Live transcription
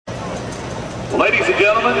Ladies and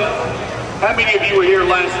gentlemen, how many of you were here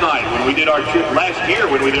last night when we did our last year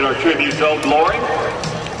when we did our tribute to Old Glory?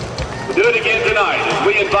 We'll do it again tonight as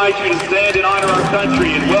we invite you to stand and honor our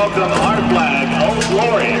country and welcome our flag, Old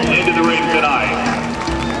Glory, into the ring tonight.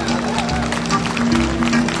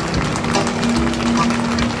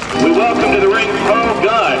 We welcome to the ring Pearl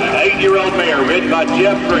Gunn, an 8-year-old mare ridden by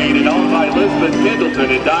Jeff Green and owned by Elizabeth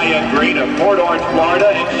Pendleton and Diane Green of Port Orange,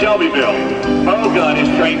 Florida and Shelbyville. Pearl Gunn is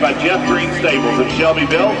trained by Jeff Green Stables of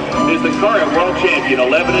Shelbyville and is the current world champion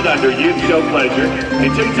 11 and under youth show pleasure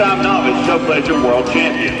and 2-time novice show pleasure world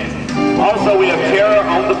champion. Also, we have Tara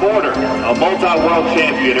on the Border, a multi-world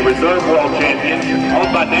champion and reserve world champion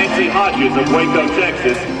owned by Nancy Hodges of Waco,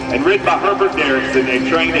 Texas and ridden by Herbert Derrickson and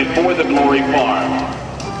trained at For the Glory Farm.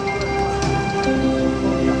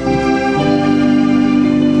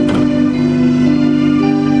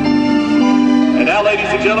 And now, ladies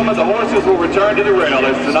and gentlemen, the horses will return to the rail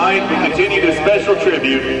as tonight we continue this special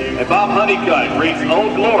tribute and Bob Honeycutt reads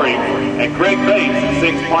Old Glory and Greg Bates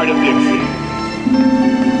sings Part of Dixie.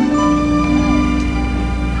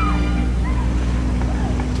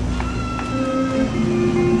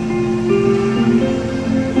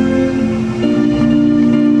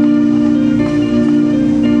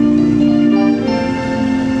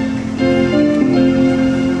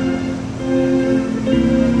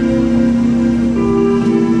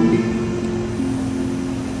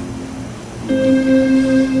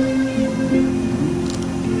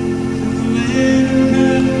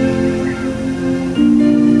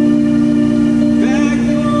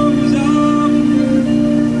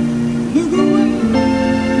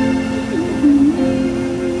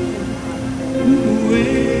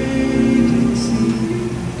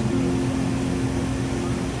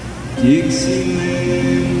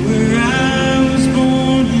 Dixieland, where I was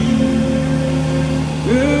born,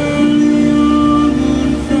 early on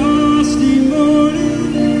one frosty morning,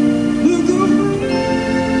 look away,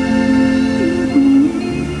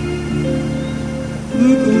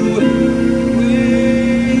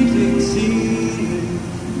 Dixieland.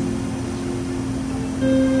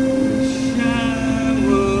 Wish I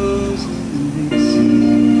was in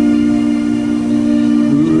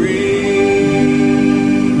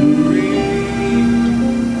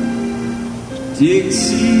Dixie.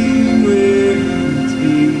 Dixie, where you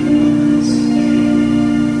take us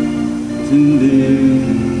to live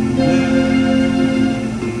in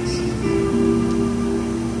Dixie.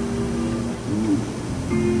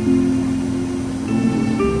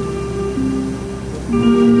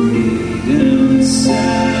 Way down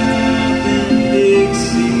south in Dixie.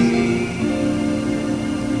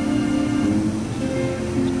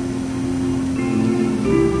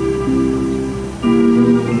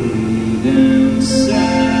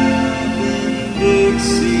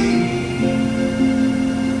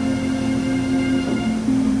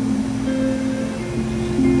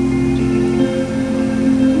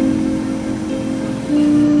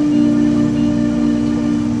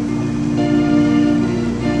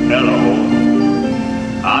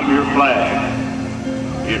 I'm your flag,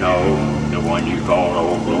 you know, the one you call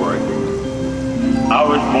Old Glory. I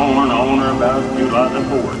was born on or about July the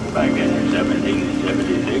 4th back in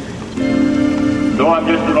 1776. So I'm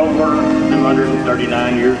just a little over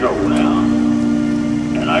 239 years old now.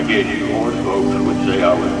 And I guess you horse folks would say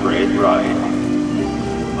I was bred right.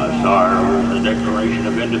 My sire was the Declaration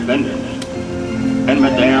of Independence, and my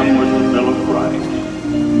dam was the Bill of Rights.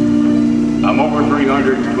 I'm over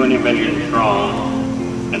 320 million strong,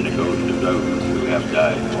 and the ghost of those who have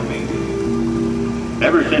died for me.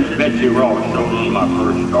 Ever since Betsy Ross stolen my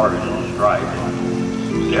first stars and stripes,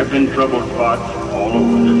 there have been troubled spots all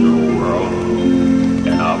over this old world,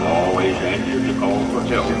 and I've always answered the call for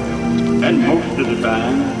help, and most of the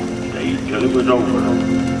time, stayed till it was over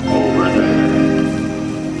there.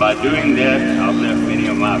 By doing that, I've left many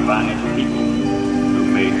of my finest people who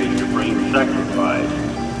made the supreme sacrifice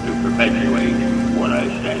to perpetuate what I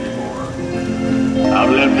stand for. I've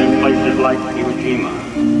lived in places like Iwo Jima,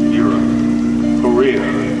 Europe, Korea,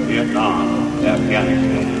 Vietnam,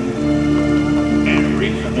 Afghanistan, and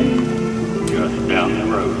recently, just down the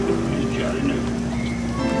road in Chattanooga.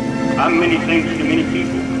 I'm many things to many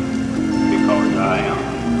people because I am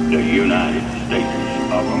the United States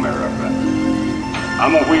of America.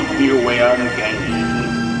 I'm a wheat field way out in Kansas,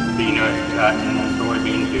 and peanut, cotton, and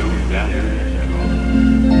soybean fields down here in the Central.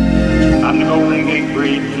 I'm the Golden Gate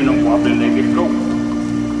Bridge and a wobbly-legged goat,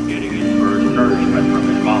 getting his first nourishment from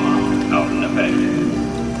his mama out in the pasture.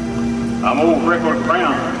 I'm old freckled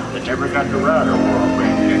brown that never got to ride a World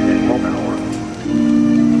Grand Champion walking horse.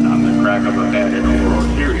 I'm the crack of a bat in a World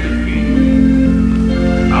Series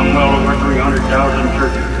game. I'm well over 300,000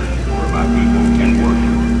 churches where my people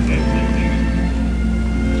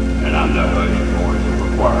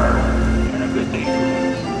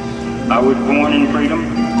freedom,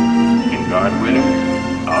 and God willing,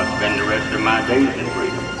 I'll spend the rest of my days in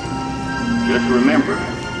freedom. Just remember,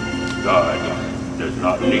 God does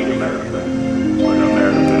not need America, but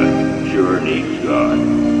America sure needs God.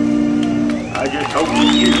 I just hope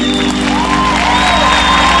that you...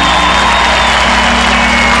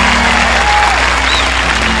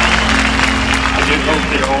 I just hope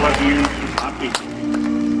that all of you, my people,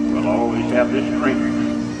 will always have the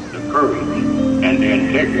strength, the courage, and the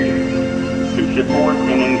integrity to support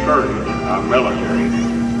and encourage our military,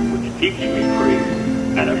 which keeps me free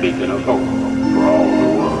and a beacon of hope for all the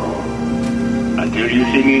world. Until you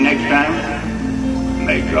see me next time,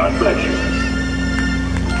 may God bless you.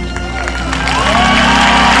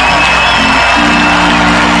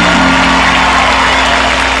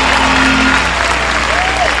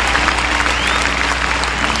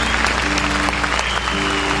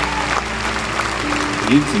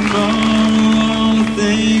 If tomorrow all the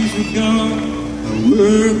things were gone I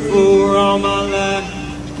worked for all my life,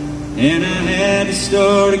 and I had to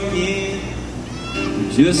start again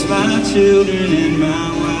with just my children and my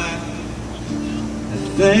wife, I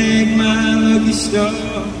thank my lucky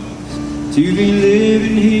stars to be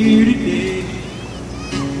living here today,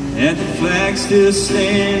 that the flag still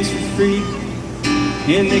stands for freedom,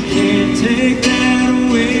 and they can't take that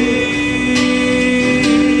away.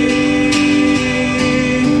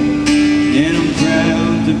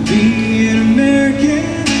 To be an American,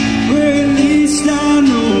 where at least I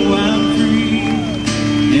know I'm free,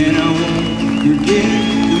 and I won't forget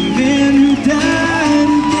the men who died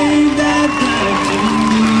and gave that flag to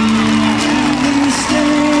me. And I will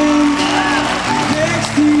stand next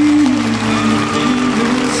to you when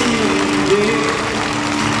fingers hit today,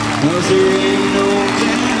 'cause there ain't no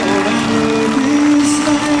doubt I love this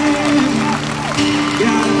land.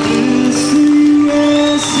 God bless the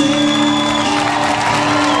USA.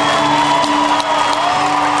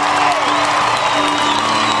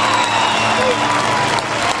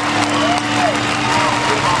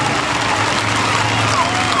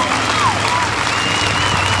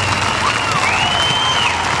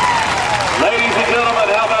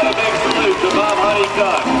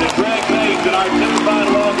 To Greg Mays and our two fine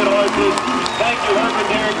walking horses. Thank you, Herbert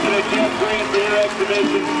Derrickson and Jeff Green, for your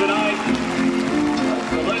exhibitions tonight.